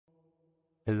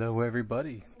Hello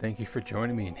everybody, thank you for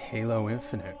joining me in Halo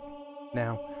Infinite.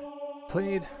 Now,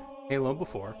 played Halo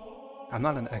before. I'm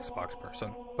not an Xbox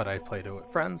person, but I've played it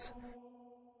with friends.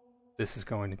 This is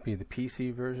going to be the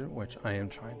PC version, which I am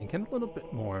trying to get a little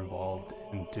bit more involved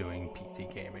in doing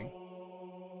PC gaming.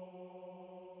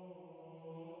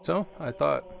 So, I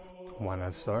thought, why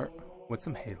not start with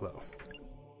some Halo?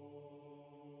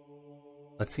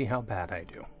 Let's see how bad I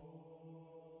do.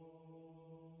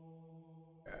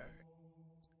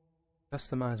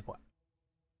 Customize what?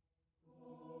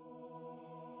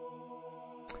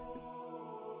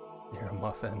 Zero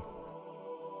Muffin.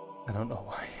 I don't know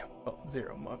why I'm called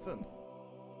Zero Muffin.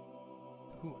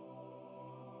 Ooh.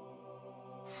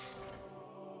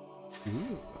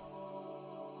 Ooh.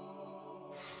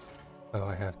 Oh,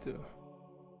 I have to.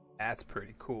 That's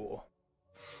pretty cool.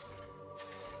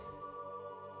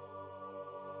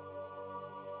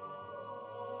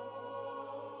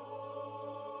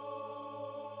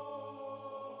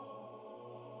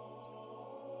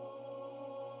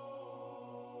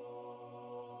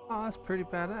 Oh, that's pretty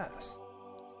badass.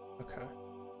 Okay.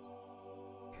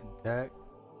 Cadet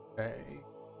A.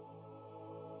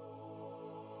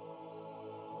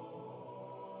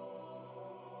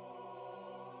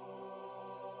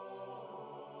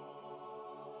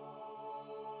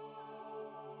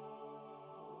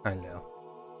 I know.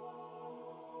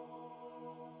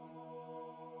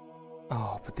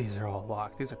 Oh, but these are all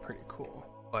locked. These are pretty cool.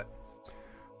 But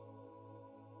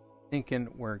thinking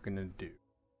we're gonna do.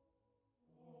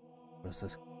 What is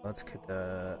this? Let's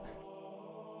Cadet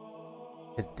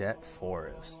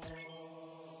Forest.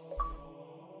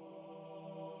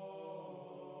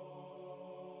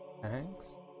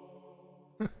 Thanks.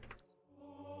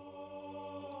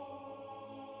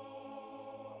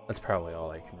 That's probably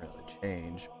all I can really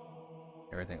change.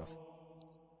 Everything else.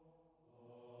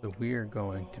 So we are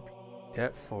going to be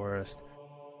Cadet Forest.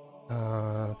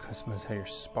 Customize how your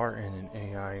Spartan and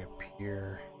AI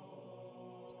appear.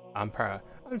 I'm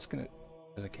just gonna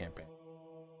as a campaign.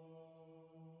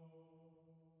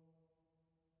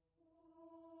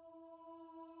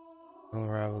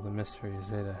 Unravel the mystery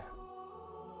Zeta.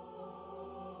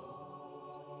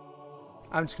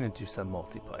 I'm just gonna do some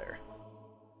multiplayer.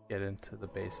 Get into the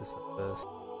basis of this.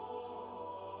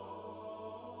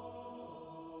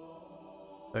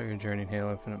 Start your journey in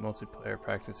Halo Infinite multiplayer.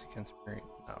 Practice against Marine.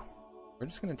 No, we're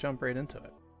just gonna jump right into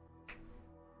it.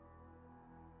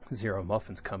 Zero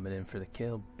Muffin's coming in for the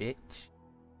kill, bitch.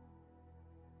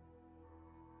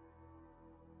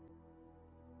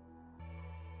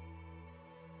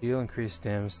 Deal increased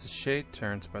damage to Shade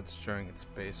turns by destroying its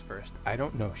base first. I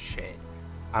don't know shit.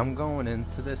 I'm going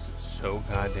into this so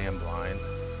goddamn blind.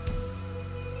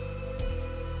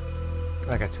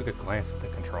 Like I took a glance at the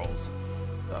controls.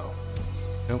 So,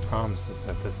 no promises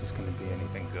that this is going to be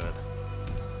anything good.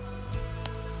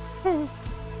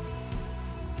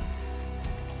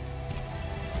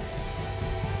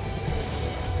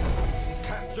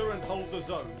 Capture and hold the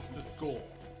zones to score.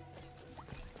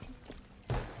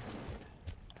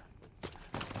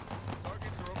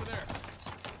 Targets are over there.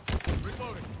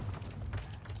 Reloading.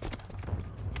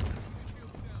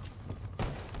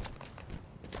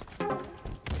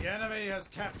 The enemy has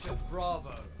captured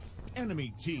Bravo.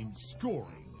 Enemy team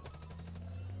scoring.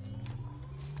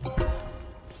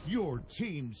 Your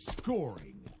team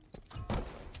scoring.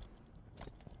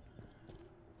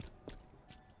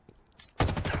 The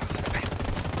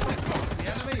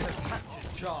enemy has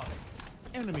captured Charlie.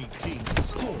 Enemy team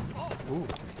scoring. Ooh.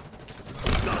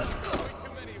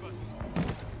 Too many of us.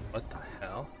 What the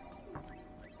hell?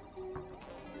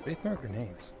 They throw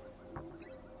grenades.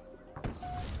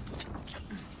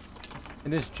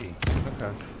 It is G.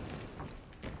 Okay.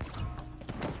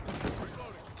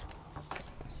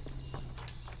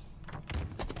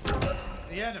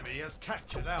 The enemy has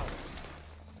captured Alpha.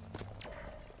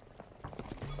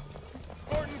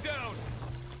 Spartan down.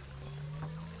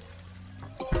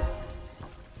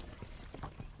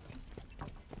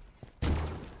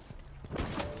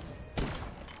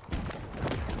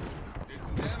 Did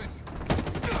some damage.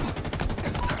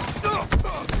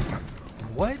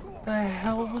 What the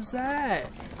hell was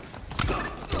that?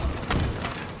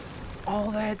 All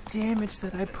that damage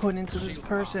that I put into this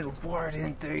person, why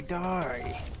didn't they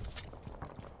die?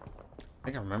 I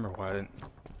think I remember why I didn't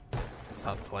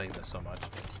stop playing this so much.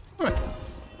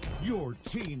 Your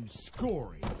team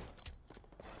scoring.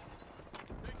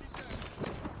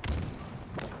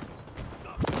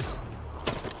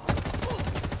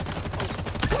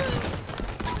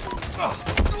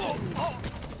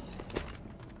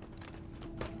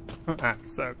 I'm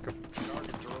so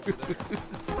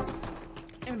confused.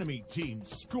 Enemy team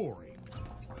scoring.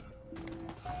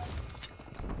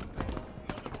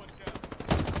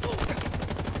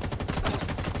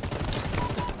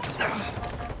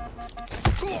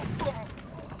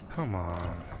 Come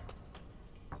on.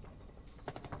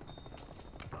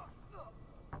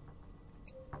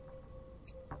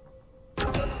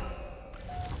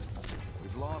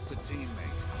 We've lost a teammate.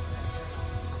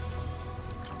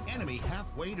 Enemy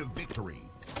halfway to victory.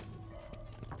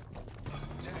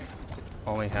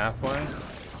 Only halfway?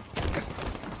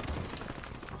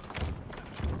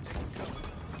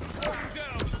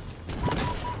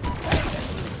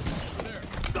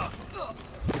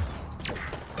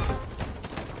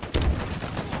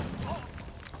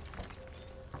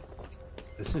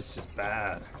 This is just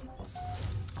bad.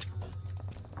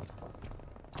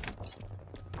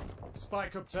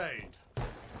 Spike obtained.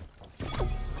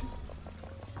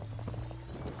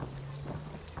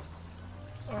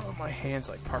 Oh, my hand's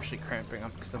like partially cramping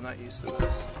up because I'm not used to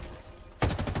this.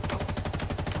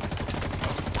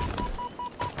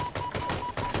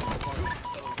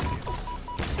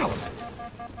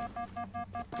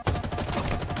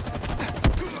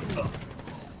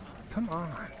 Come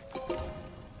on.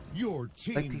 Your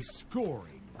team Like these-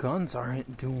 scoring. Guns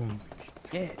aren't doing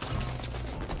shit.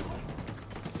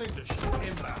 Signature ship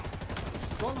inbound.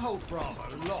 Stronghold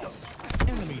Bravo lost.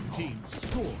 Enemy team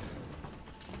scoring.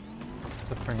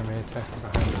 So grenade attack from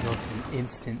behind results in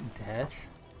instant death?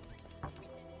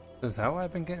 Is that why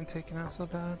I've been getting taken out so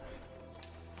bad?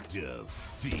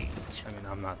 Defeat. I mean,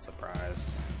 I'm not surprised.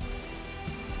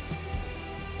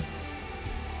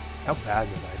 How bad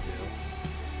did I do?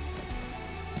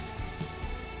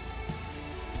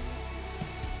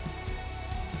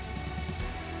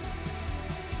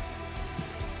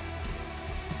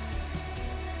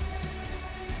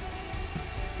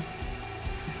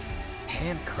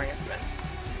 Hand cramping.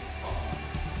 Oh.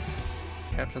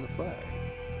 Capture the flag.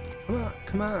 Come on,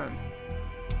 come on.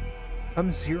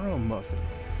 I'm Zero Muffin,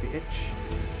 bitch.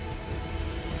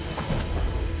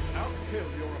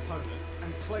 Outkill your opponents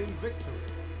and claim victory.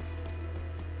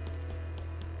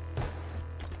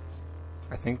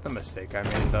 I think the mistake I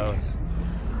made though is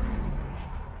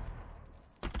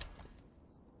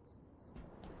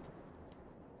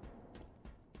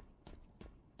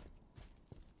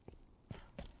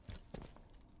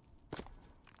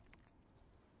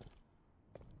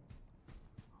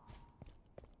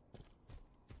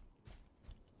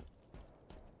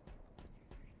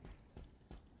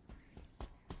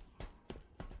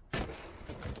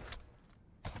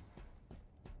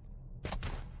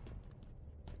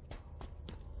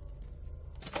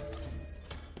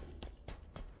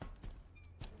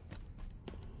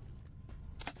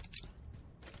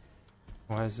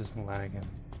why is this lagging?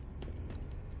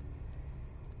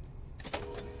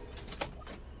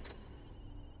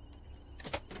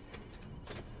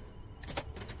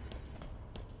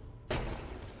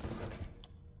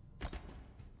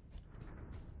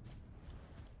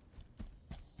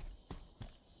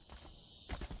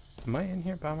 Am I in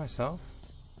here by myself?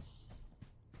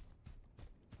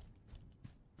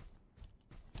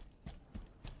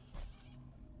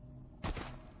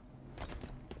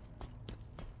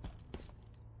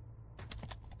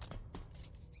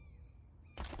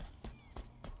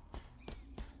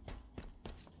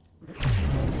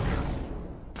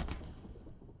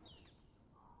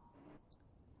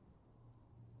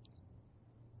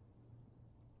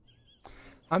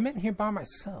 I'm in here by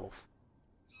myself.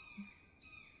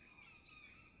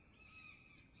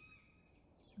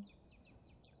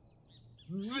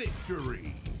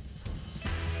 Victory.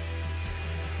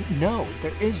 No,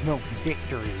 there is no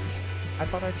victory. I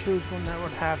thought I chose one that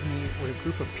would have me with a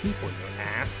group of people, you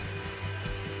ass.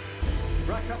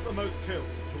 Rack up the most kills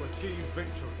to achieve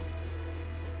victory.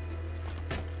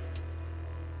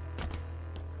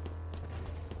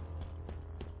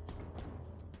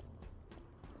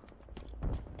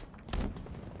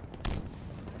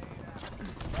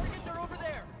 Targets are over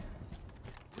there.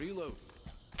 Reload.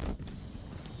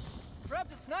 Grab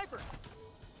the sniper.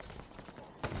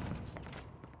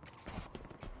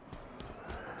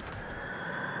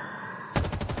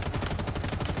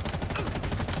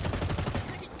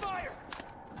 Taking fire.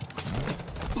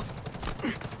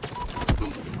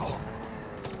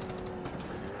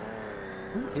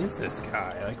 Who is this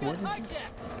guy? Like, Got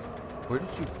hijacked. where did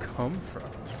you come from?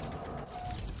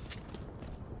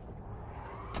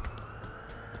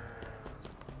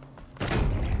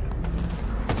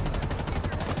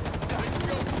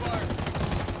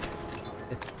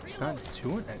 It's not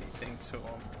doing anything to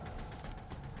him.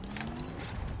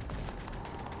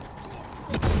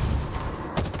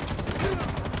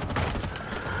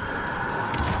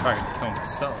 If I could kill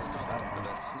myself.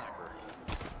 That sniper.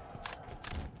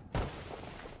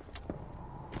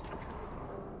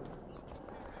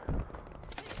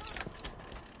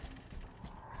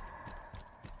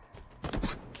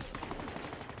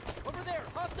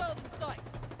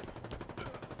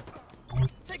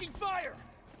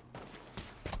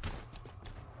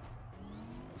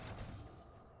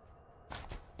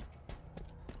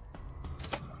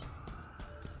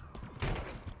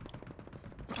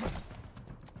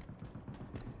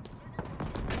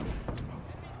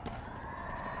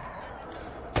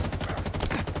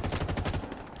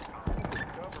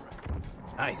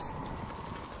 Nice.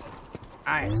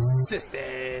 I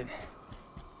assisted.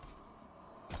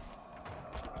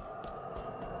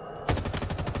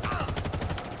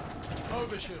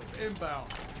 Overshield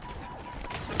inbound.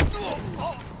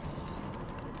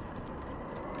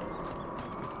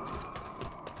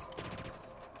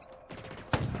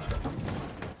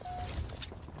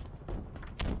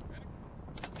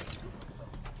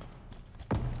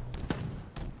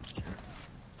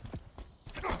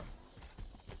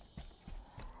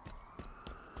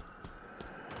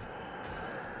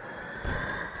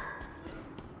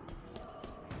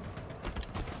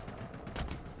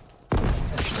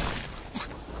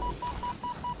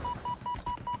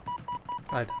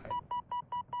 I died.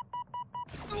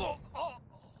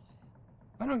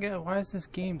 I don't get it. Why is this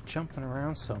game jumping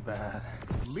around so bad?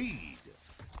 Lead.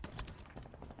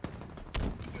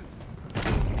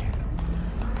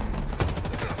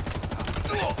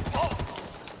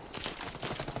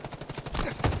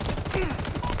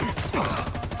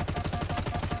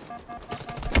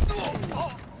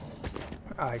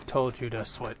 I told you to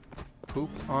sweat poop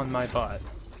on my butt.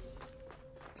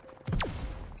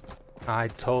 I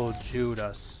told you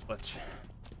to switch.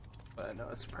 But I know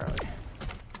it's probably...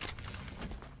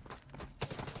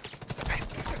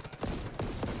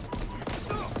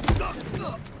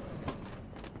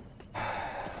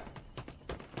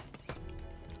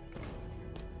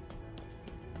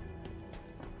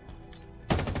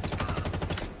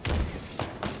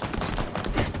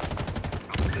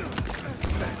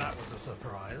 That was a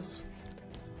surprise.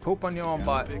 Poop on your own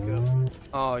butt.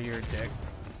 Oh, you're a dick.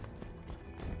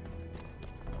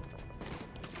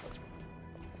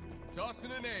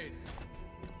 Tossing an aid.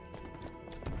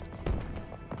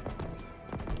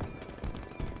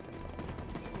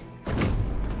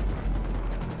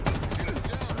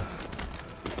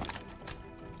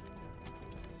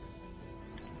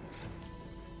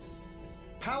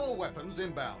 Power weapons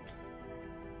inbound.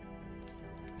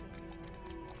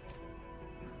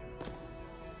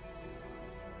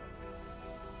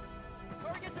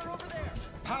 Targets are over there.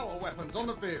 Power weapons on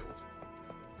the field.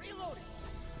 Reloading.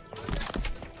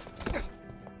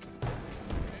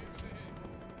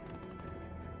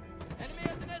 Enemy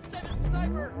has an S7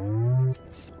 sniper.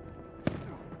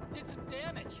 Did some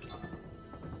damage.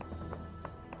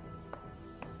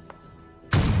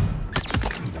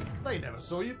 They never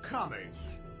saw you coming.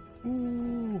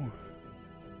 Ooh.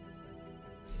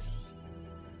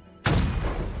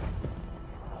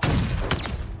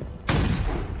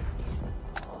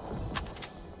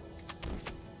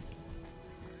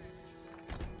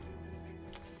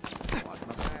 Watch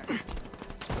my back.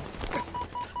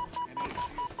 Enemy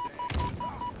shield stand.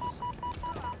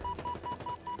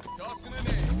 Tossing an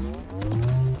aid.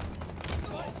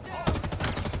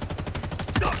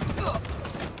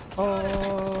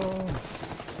 Oh.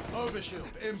 Overshield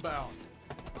inbound.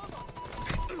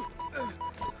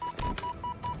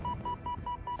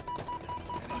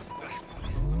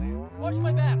 Watch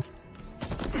my back.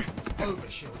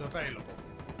 Overshield available.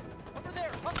 Over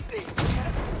there. Up.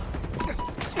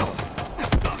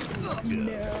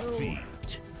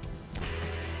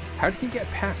 How did he get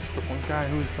past the one guy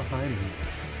who was behind me?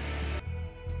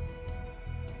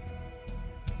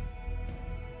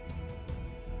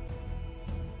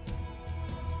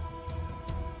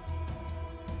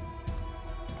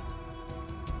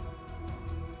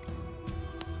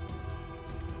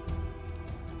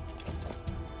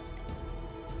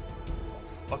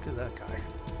 Fuck is that guy?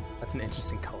 That's an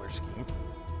interesting color scheme.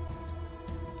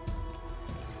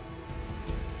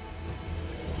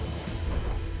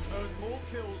 Earn more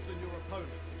kills than your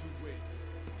opponents to win.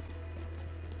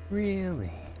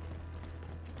 Really?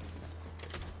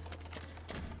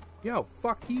 Yo,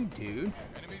 fuck you, dude.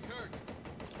 Enemies hurt.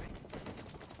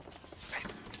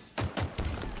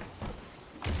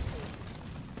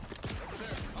 Over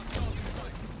there. Hostiles in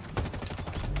sight.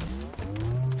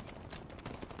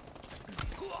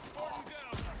 Spartan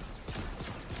down.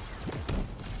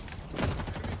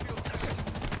 Enemy field tank.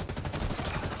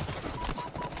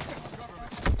 Cover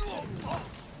me.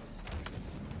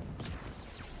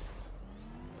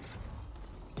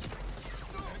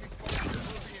 Enemy Spartan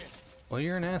moving in. Well,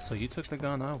 you're an asshole. You took the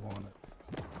gun I wanted.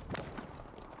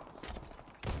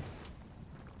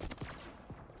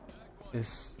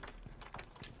 This...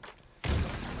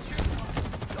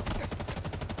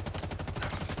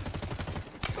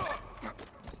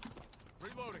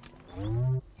 Reloading.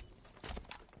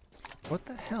 What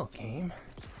the hell, game?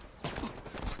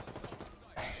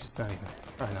 It's not even...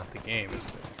 It's probably not the game, is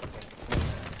it?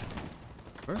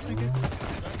 Where did I get...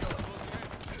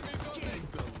 Gain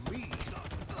the lead.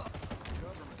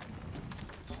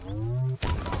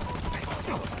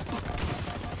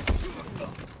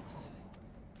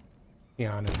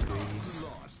 Keanu Reeves.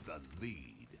 Lost the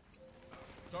lead.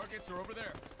 Targets are over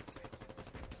there.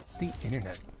 It's the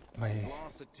internet. My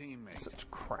Lost a teammate. such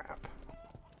crap.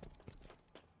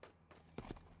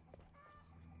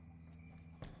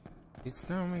 He's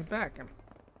throwing me back in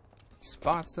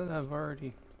spots that I've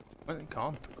already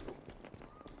gone through.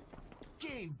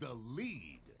 Gained the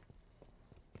lead.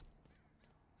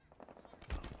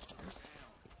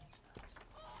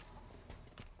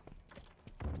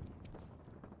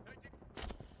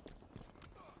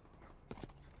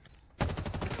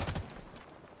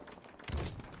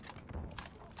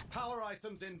 Power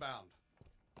items inbound.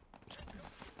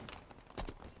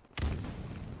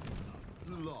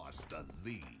 Lost the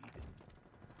lead.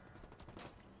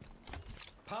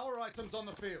 Power items on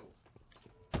the field.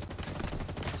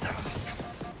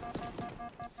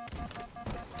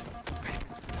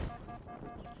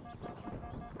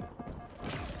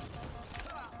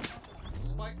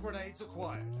 Spike grenades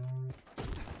acquired.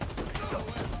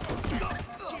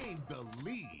 Gained the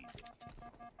lead.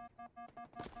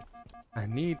 I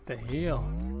need the heal.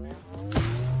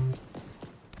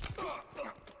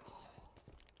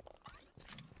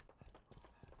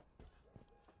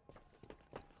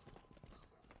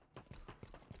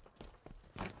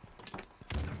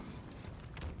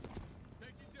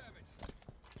 Taking damage.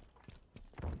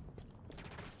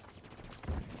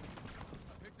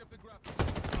 I picked up the grapple.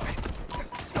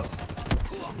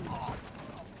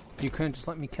 You couldn't just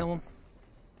let me kill him?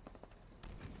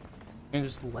 You couldn't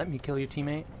just let me kill your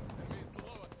teammate? Enemy is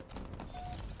below us.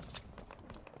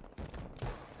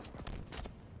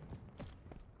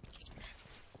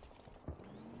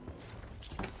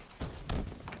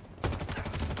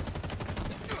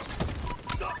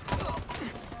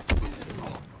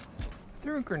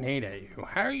 Threw a grenade at you.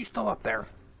 How are you still up there?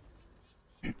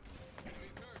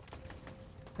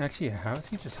 Actually, how is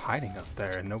he just hiding up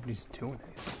there and nobody's doing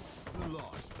anything?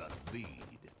 Lost the lead.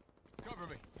 Cover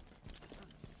me.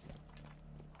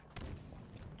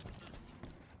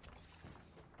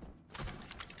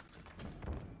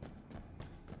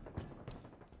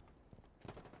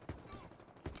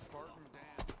 Spartan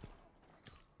down.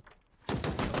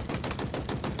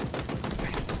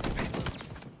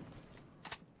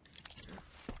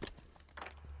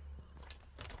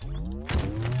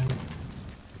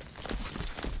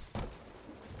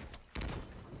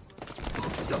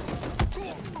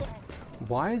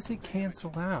 Why does it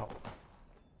cancel out?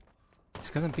 It's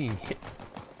because I'm being hit.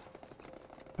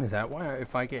 Is that why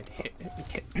if I get hit,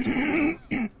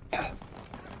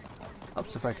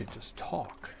 helps if I could just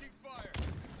talk. Taking fire.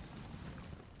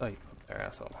 Oh, you up there,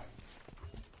 asshole.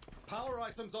 Power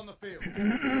items on the field.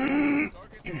 Targets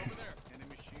are over there.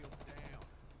 Enemy shield down.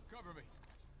 Cover me.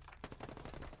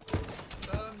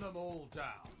 Burn them all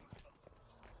down.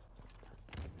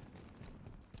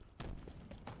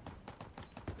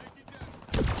 Taking damage.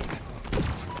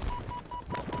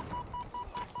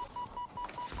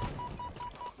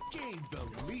 Gained the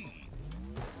lead.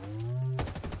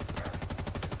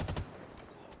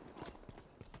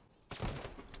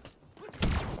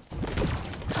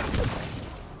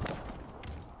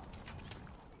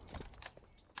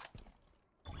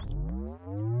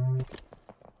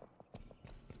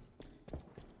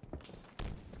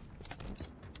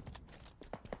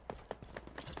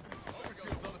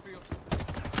 Overshield's on the field.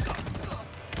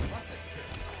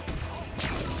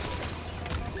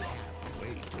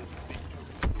 Way to victory.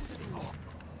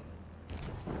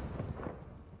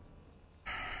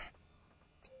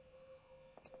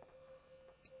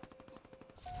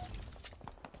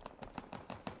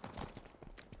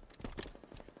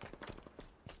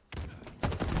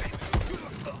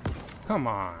 Come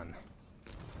on.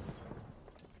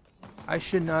 I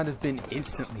should not have been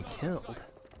instantly killed.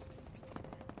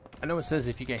 I know it says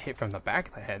if you get hit from the back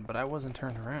of the head, but I wasn't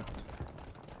turned around.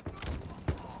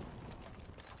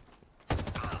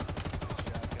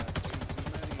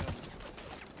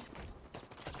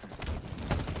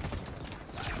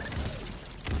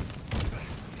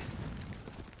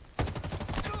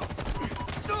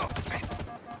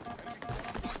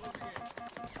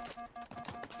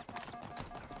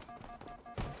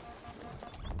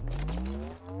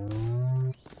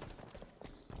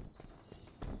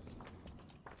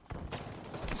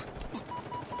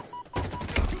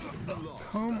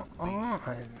 Come on.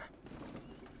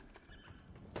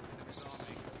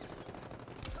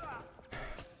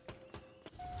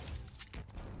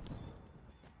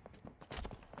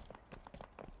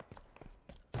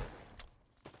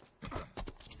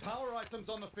 Power items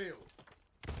on the field.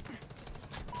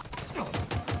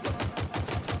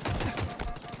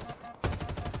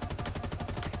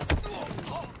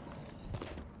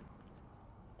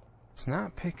 It's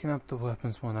not picking up the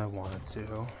weapons when I want it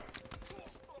to.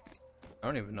 I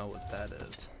don't even know what that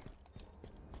is.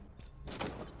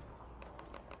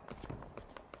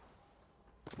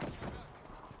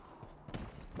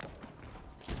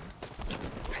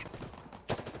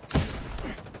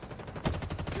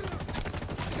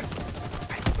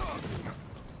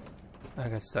 I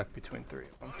got stuck between three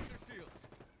of them.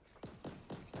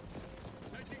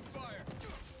 Taking fire.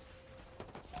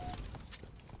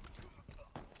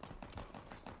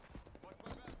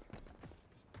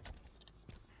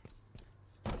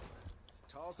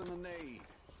 Tossing a nade.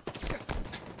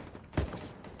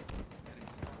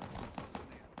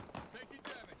 Taking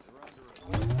damage. They're under it.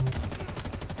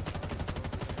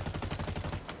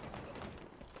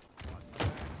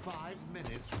 5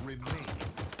 minutes remaining.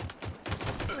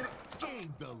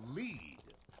 Gain the lead.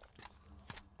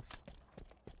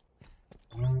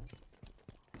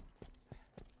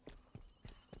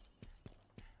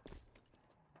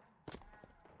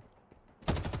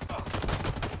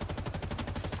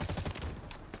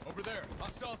 Over there.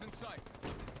 Hostiles in sight.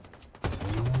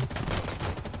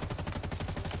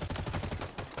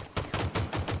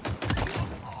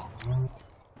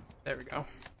 There we go.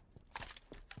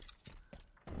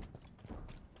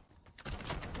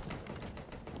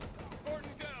 Spartan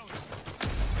down.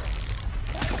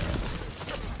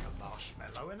 A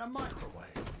marshmallow in a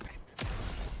microwave.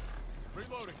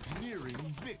 Reloading.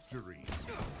 Nearing victory.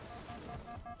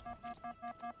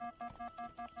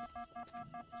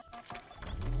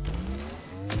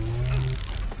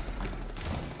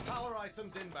 Power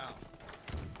items inbound.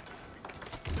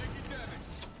 Taking damage.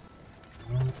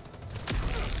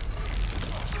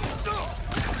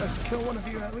 Let's kill one of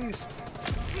you at least.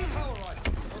 Power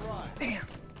items arrive. Damn.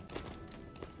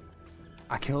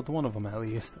 I killed one of them at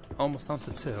least. Almost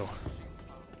onto two.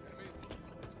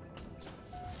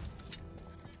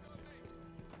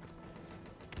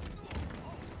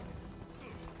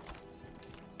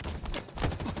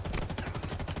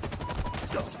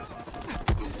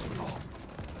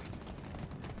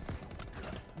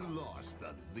 Lost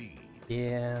the lead.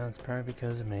 Yeah, it's probably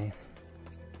because of me.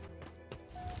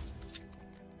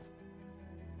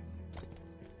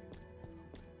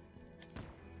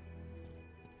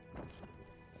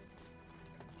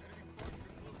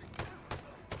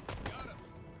 Got him.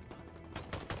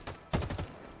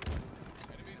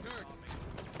 Enemies hurt.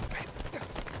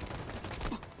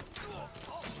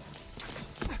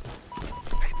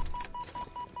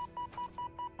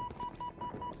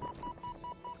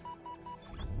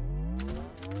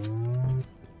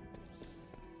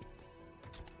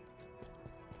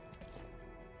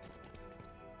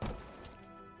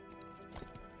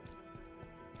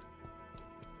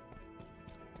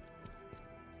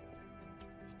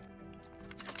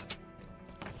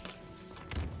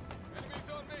 Enemies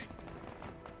on me.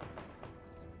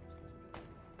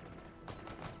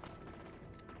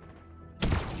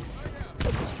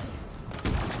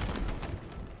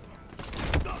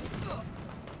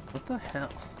 What the hell?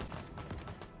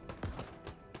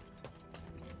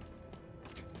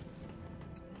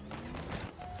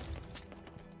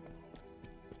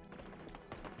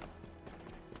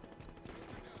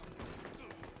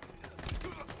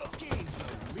 Gain the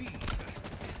lead.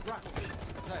 Grapple.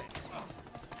 Take.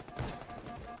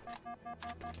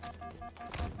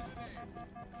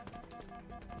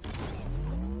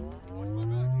 Watch my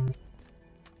back.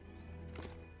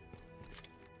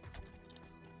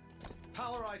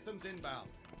 Power items inbound.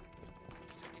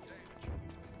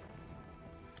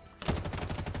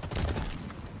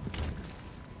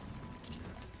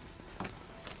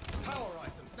 Power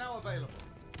items now available.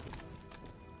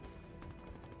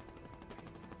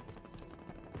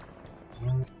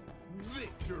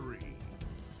 Victory.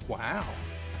 Wow.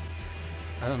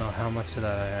 I don't know how much of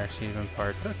that I actually even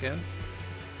partook in.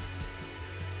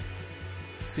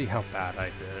 Let's see how bad I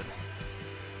did.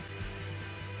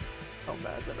 How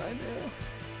bad did I do?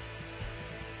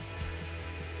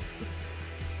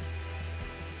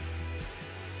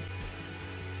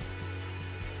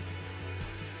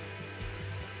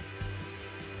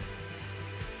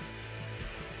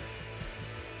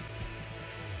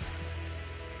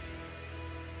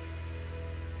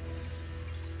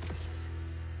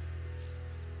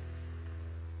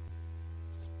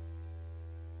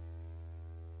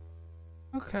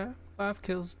 Okay, 5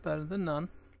 kills better than none.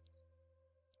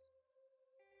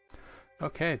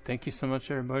 Okay, thank you so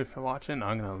much everybody for watching.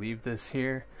 I'm gonna leave this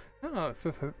here. I don't know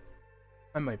if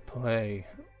I might play.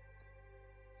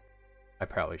 I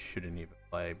probably shouldn't even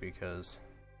play because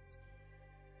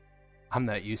I'm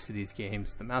not used to these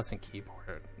games. The mouse and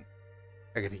keyboard,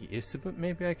 I gotta get used to, but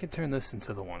maybe I could turn this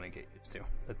into the one I get used to.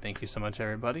 But thank you so much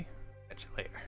everybody. Catch you later.